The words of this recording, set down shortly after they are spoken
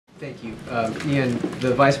Thank you. Ian,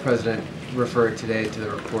 the Vice President referred today to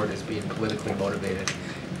the report as being politically motivated.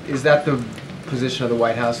 Is that the position of the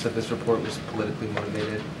White House, that this report was politically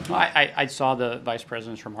motivated? Well, I saw the Vice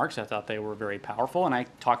President's remarks. I thought they were very powerful, and I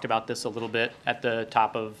talked about this a little bit at the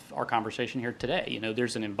top of our conversation here today. You know,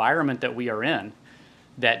 there's an environment that we are in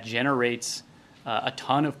that generates a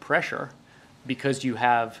ton of pressure because you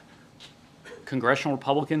have congressional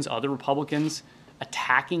Republicans, other Republicans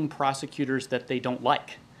attacking prosecutors that they don't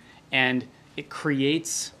like. And it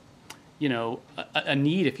creates, you know, a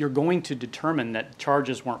need. If you're going to determine that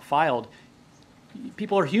charges weren't filed,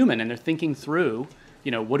 people are human and they're thinking through,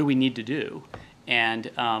 you know, what do we need to do? And,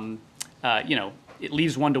 you know, it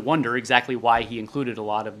leaves one to wonder exactly why he included a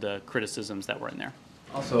lot of the criticisms that were in there.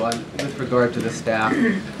 Also, with regard to the staff,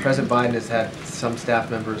 President Biden has had some staff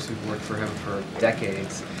members who've worked for him for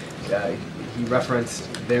decades. He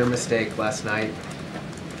referenced their mistake last night.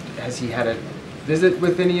 Has he had a visit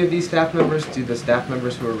with any of these staff members? Do the staff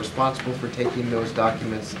members who are responsible for taking those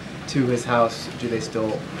documents to his house, do they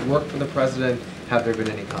still work for the president? Have there been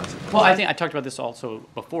any consequences? Well, I think I talked about this also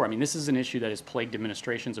before. I mean, this is an issue that has plagued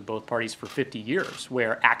administrations of both parties for 50 years,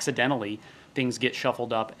 where accidentally things get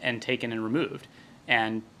shuffled up and taken and removed.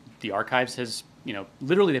 And the archives has, you know,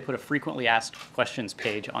 literally they put a frequently asked questions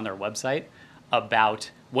page on their website about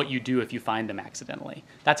what you do if you find them accidentally.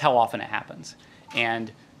 That's how often it happens.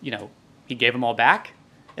 And, you know, he gave them all back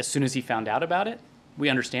as soon as he found out about it. We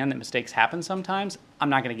understand that mistakes happen sometimes. I'm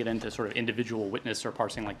not going to get into sort of individual witness or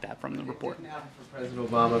parsing like that from the report. It didn't happen for President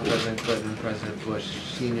Obama, President Clinton, President Bush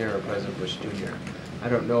Sr., or President Bush Jr. I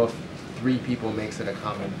don't know if 3 people makes it a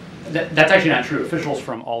common. That's actually not true. Officials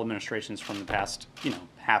from all administrations from the past, you know,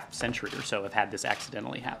 half century or so have had this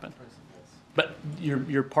accidentally happen. But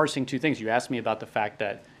you're parsing 2 things. You asked me about the fact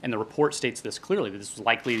that, and the report states this clearly, that this was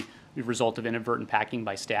likely the result of inadvertent packing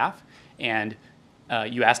by staff. And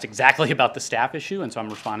you asked exactly about the staff issue, and so I'm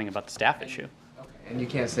responding about the staff issue. Okay. And you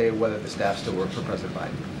can't say whether the staff still work for President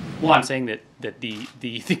Biden? Well, I'm saying that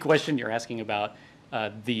the question you're asking about,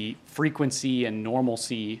 the frequency and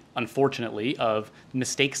normalcy, unfortunately, of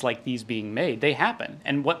mistakes like these being made, they happen.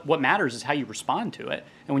 And what matters is how you respond to it.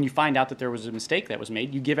 And when you find out that there was a mistake that was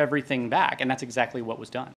made, you give everything back, and that's exactly what was done.